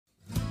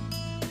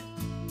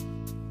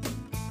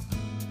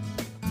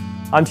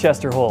I'm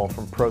Chester Hull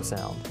from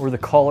ProSound. We're the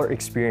caller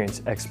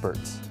experience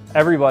experts.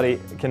 Everybody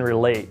can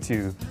relate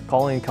to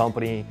calling a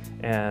company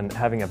and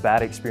having a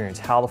bad experience,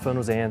 how the phone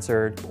was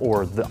answered,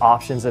 or the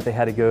options that they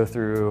had to go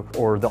through,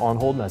 or the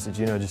on-hold message,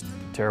 just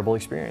terrible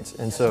experience.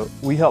 And so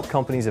we help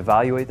companies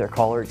evaluate their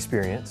caller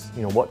experience,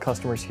 what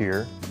customers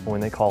hear when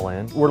they call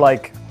in. We're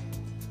like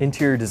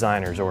interior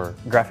designers or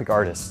graphic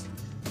artists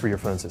for your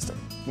phone system.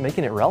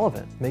 Making it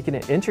relevant, making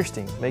it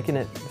interesting, making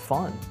it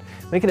fun,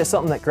 making it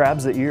something that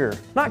grabs the ear.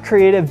 Not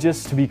creative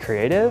just to be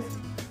creative,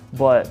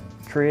 but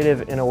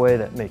creative in a way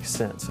that makes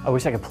sense. I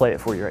wish I could play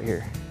it for you right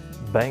here.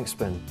 Banks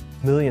spend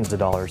millions of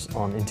dollars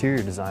on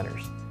interior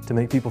designers to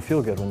make people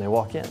feel good when they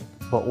walk in.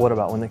 But what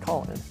about when they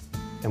call in?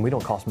 And we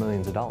don't cost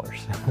millions of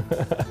dollars.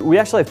 We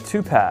actually have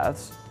two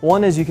paths.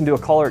 One is you can do a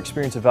caller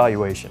experience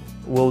evaluation.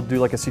 We'll do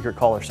like a secret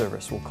caller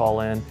service. We'll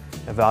call in,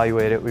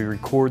 evaluate it, we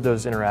record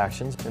those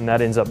interactions, and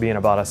that ends up being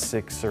about a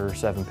 6 or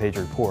 7 page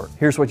report.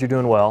 Here's what you're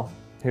doing well.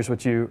 Here's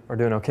what you are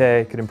doing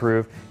okay, could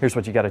improve. Here's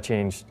what you got to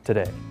change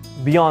today.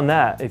 Beyond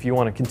that, if you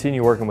want to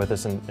continue working with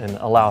us and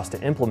allow us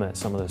to implement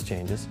some of those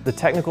changes, the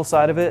technical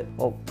side of it,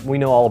 well, we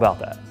know all about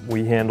that.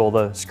 We handle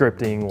the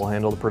scripting, we'll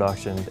handle the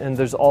production, and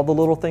there's all the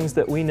little things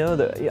that we know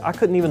that I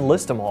couldn't even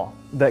list them all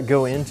that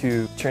go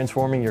into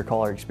transforming your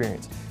caller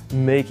experience,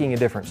 making a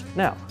difference.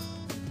 Now,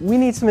 we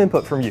need some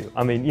input from you.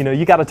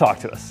 You got to talk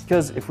to us,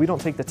 because if we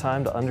don't take the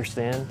time to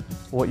understand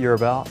what you're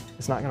about,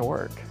 it's not going to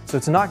work. So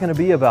it's not going to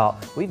be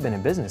about, we've been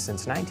in business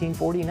since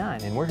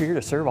 1949 and we're here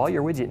to serve all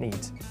your widget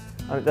needs.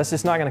 That's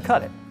just not going to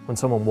cut it. When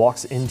someone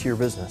walks into your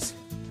business,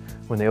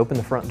 when they open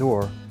the front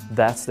door,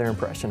 that's their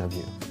impression of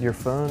you. Your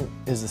phone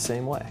is the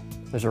same way.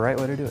 There's a right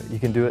way to do it. You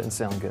can do it and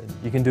sound good.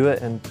 You can do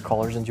it and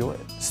callers enjoy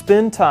it.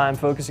 Spend time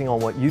focusing on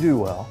what you do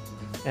well,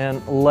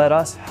 and let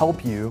us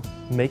help you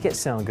make it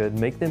sound good,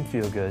 make them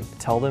feel good,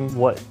 tell them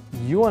what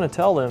you want to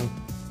tell them,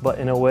 but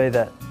in a way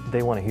that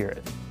they want to hear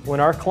it. When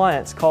our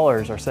clients,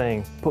 callers, are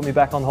saying, put me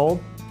back on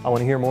hold, I want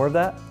to hear more of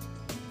that,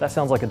 that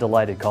sounds like a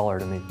delighted caller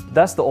to me.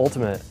 That's the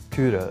ultimate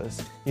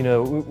kudos. We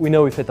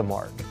know we've hit the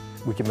mark.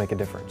 We can make a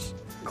difference.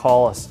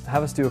 Call us,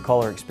 have us do a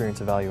caller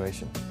experience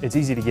evaluation. It's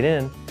easy to get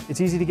in,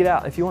 it's easy to get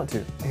out if you want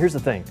to. Here's the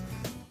thing.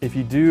 If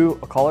you do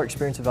a caller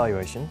experience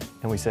evaluation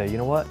and we say, you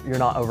know what, you're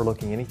not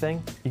overlooking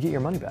anything, you get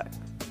your money back.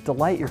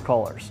 Delight your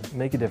callers,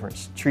 make a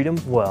difference. Treat them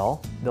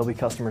well, they'll be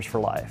customers for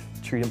life.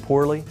 Treat them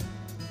poorly,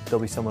 they'll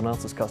be someone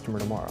else's customer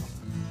tomorrow.